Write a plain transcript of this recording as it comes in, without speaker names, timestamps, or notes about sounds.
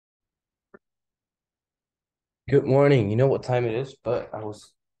Good morning. You know what time it is, but I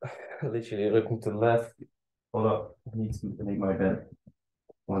was literally looking to the left. Hold up. I need to make my bed.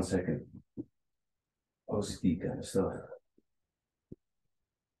 1 second. OCD kind of stuff.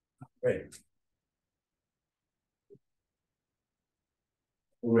 Right.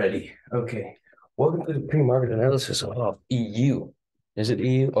 Ready. Okay. Welcome to the pre-market analysis of EU. Is it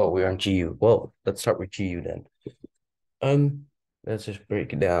EU? Oh, we're on GU. Well, let's start with GU then. Um, let's just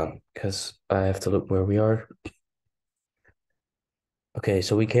break it down because I have to look where we are. Okay,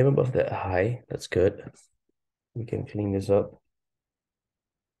 so we came above that high. That's good. We can clean this up.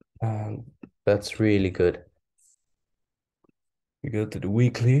 Um, that's really good. We go to the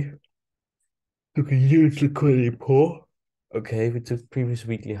weekly. Took a huge liquidity pull. Okay, we took previous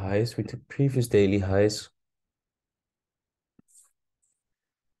weekly highs. We took previous daily highs.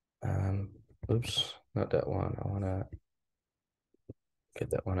 Oops, not that one. I want to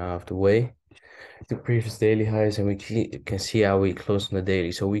get that one out of the way. We took previous daily highs, and we can see how we close on the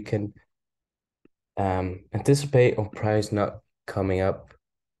daily. So we can anticipate on price not coming up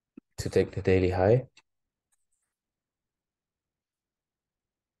to take the daily high.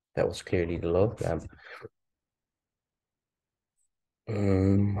 That was clearly the low.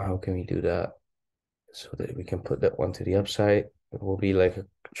 How can we do that? So that we can put that one to the upside. It will be like a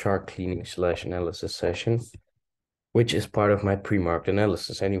chart cleaning / analysis session, which is part of my pre-market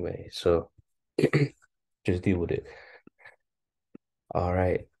analysis anyway. So just deal with it. All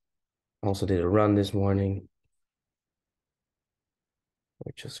right. Also did a run this morning,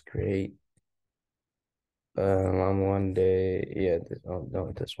 which is great. On one day, yeah, oh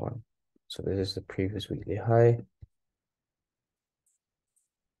no, this one. So this is the previous weekly high.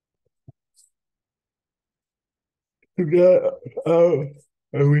 Yeah,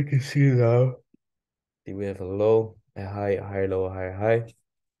 and we can see now. We have a low, a high, a higher low, a higher high.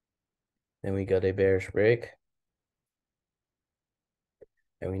 Then we got a bearish break.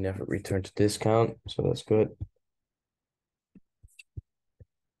 And we never returned to discount, so that's good.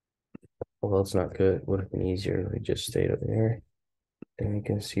 Well, it's not good. Would have been easier if we just stayed over there. And you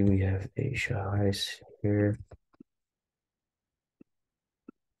can see we have Asia highs here.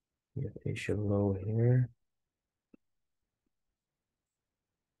 We have Asia low here.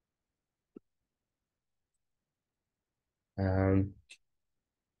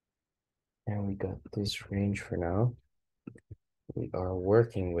 And we got this range for now. We are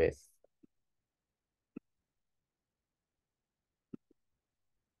working with.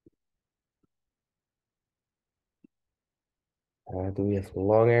 Do we have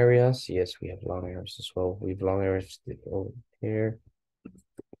long areas? Yes, we have long areas as well. We have long areas over here.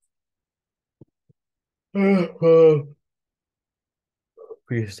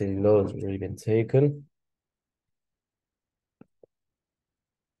 Previous daily low has already been taken.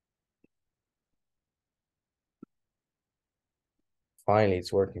 Finally,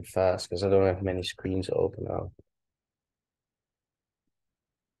 it's working fast because I don't have many screens open now.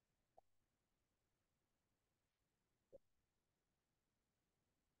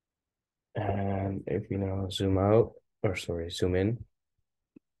 And if we now zoom out, or sorry, zoom in,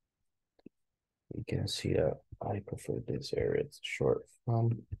 you can see that I prefer this area to short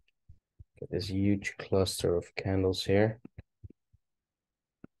from. Get this huge cluster of candles here.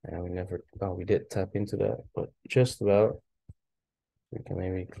 And we did tap into that, but just about. We can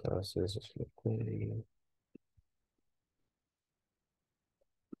maybe close this as liquidity.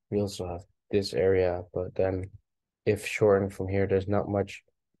 We also have this area, but then if shorting from here, there's not much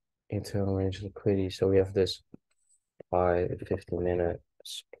internal range liquidity. So we have this 15-minute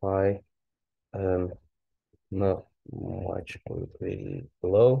supply. Not much liquidity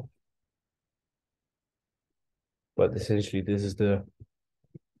below. But essentially, this is the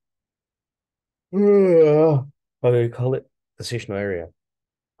how do you call it? Positional area.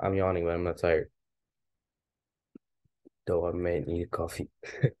 I'm yawning when I'm not tired. Though I may need coffee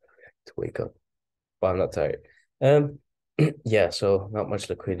to wake up. But I'm not tired. Yeah, so not much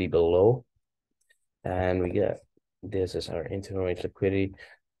liquidity below. And we get this as our internal range liquidity.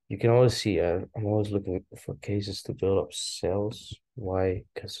 You can always see I'm always looking for cases to build up sales. Why?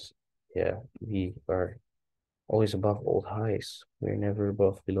 Because yeah, we are always above old highs. We're never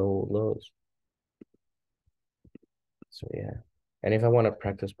above below old lows. So yeah. And if I want to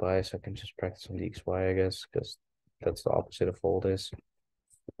practice bias, I can just practice on the XY, I guess, because that's the opposite of all this.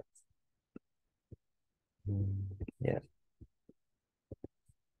 Yeah.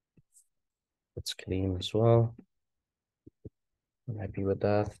 It's clean as well. I'm happy with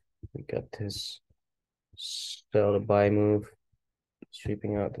that. We got this sell to buy move,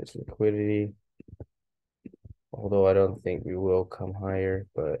 sweeping out this liquidity. Although I don't think we will come higher,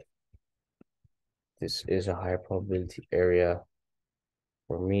 but this is a higher probability area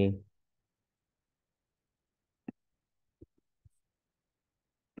for me.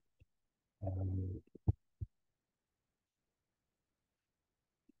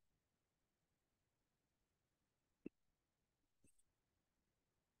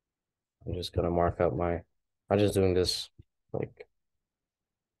 I'm just gonna mark out my, I'm just doing this like,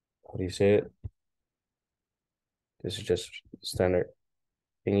 how do you say it? This is just standard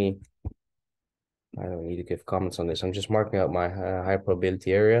thingy. I don't need to give comments on this. I'm just marking out my high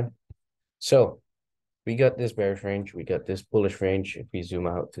probability area. So we got this bearish range, we got this bullish range. If we zoom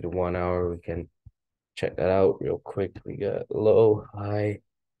out to the 1 hour, we can check that out real quick. We got low, high,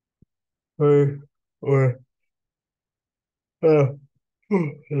 or uh,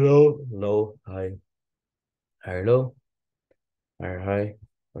 low, high, higher, low, higher, high,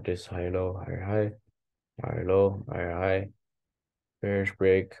 or this higher, low, higher, high, higher, low, higher, high, bearish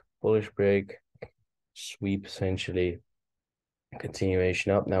break, bullish break, sweep essentially,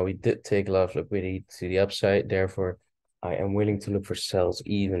 continuation up. Now we did take a lot of liquidity to the upside, therefore I am willing to look for sells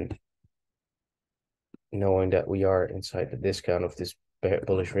even knowing that we are inside the discount of this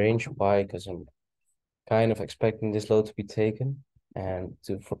bullish range. Why? Because I'm kind of expecting this low to be taken and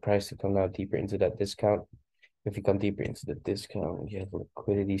for price to come down deeper into that discount. If we come deeper into the discount, you have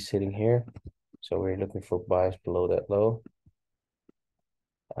liquidity sitting here. So we're looking for buys below that low.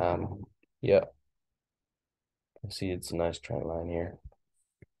 Yeah, you see it's a nice trend line here.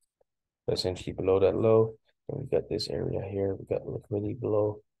 Essentially below that low. And we got this area here. We got liquidity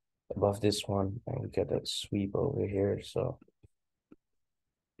below, above this one, and we got that sweep over here. So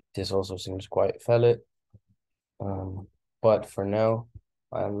this also seems quite valid. But for now,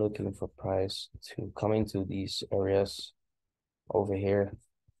 I'm looking for price to come into these areas over here.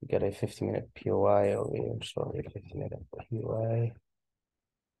 We got a 50-minute POI over here. Sorry, 50-minute POI.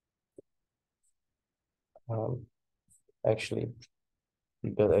 Actually,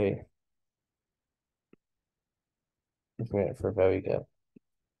 we got a 50-minute for value gap.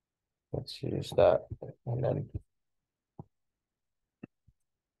 Let's use that, and then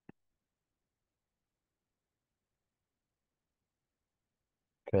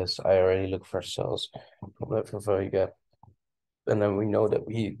because I already look for sells for value gap, and then we know that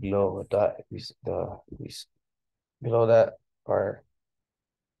we below that we below that are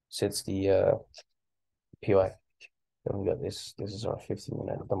sits the POI. Then we got this. This is our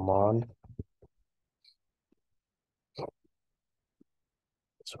 50-minute demand.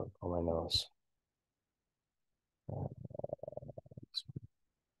 So on my nose.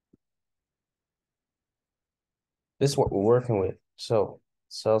 This is what we're working with. So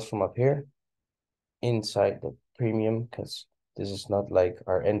sells from up here inside the premium, because this is not like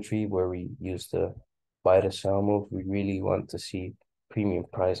our entry where we use the buy to sell move. We really want to see premium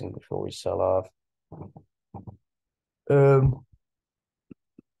pricing before we sell off.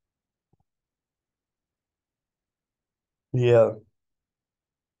 Yeah.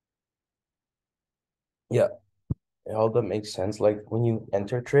 Yeah. All that makes sense. Like when you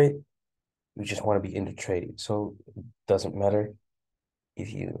enter trade, you just want to be in the trade. So it doesn't matter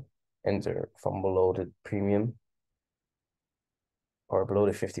if you enter from below the premium or below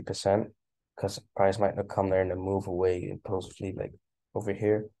the 50%, because price might not come there and then move away impulsively like over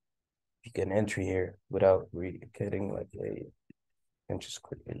here. You get an entry here without really getting like a, and just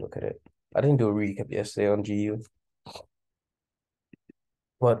quickly look at it. I didn't do a recap yesterday on GU,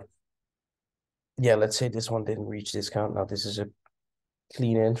 but yeah, let's say this one didn't reach discount. Now this is a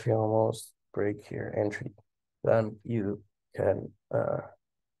clean entry almost, break here, entry. Then you can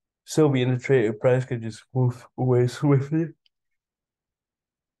still be in the trade. The price can just move away swiftly.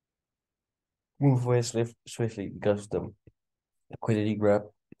 Move away swiftly because of the liquidity grab.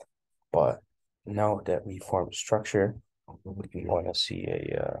 But now that we form a structure, we want to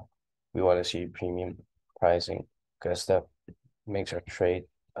see premium pricing because that makes our trade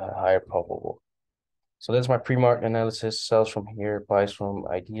higher probable. So that's my pre-market analysis. Sells from here, buys from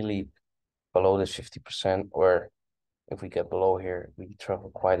ideally below this 50%, or if we get below here, we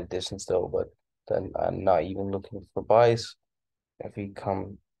travel quite a distance though, but then I'm not even looking for buys. If we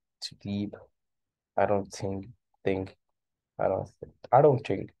come too deep, I don't think I don't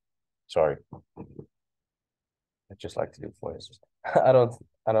think sorry. I just like to do voices. I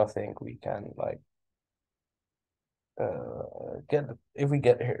don't think we can like get if we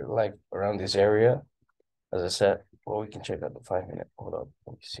get here like around this area, as I said, well we can check out the 5-minute. Hold up,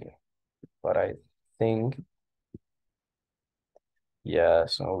 let me see. But I think yeah,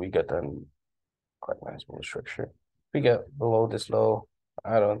 so we got them quite nice little structure. We get below this low,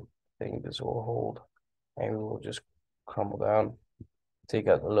 I don't think this will hold. Maybe we'll just crumble down, take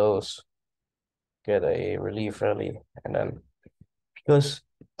out the lows. get a relief rally, and then because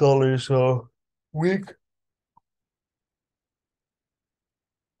dollar is so weak,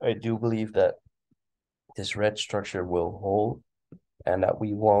 I do believe that this red structure will hold and that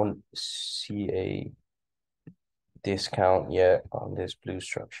we won't see a discount yet on this blue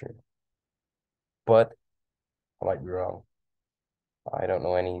structure. But I might be wrong. I don't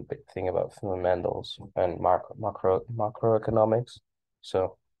know anything about fundamentals and macroeconomics,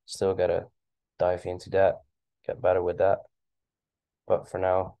 so still gotta dive into that, get better with that. But for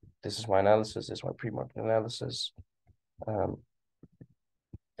now, this is my analysis. This is my pre-market analysis, and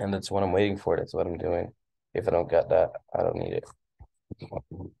that's what I'm waiting for. That's what I'm doing. If I don't get that, I don't need it.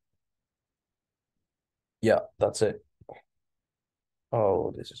 Yeah, that's it.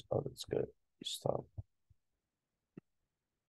 Oh, that's good. Stop.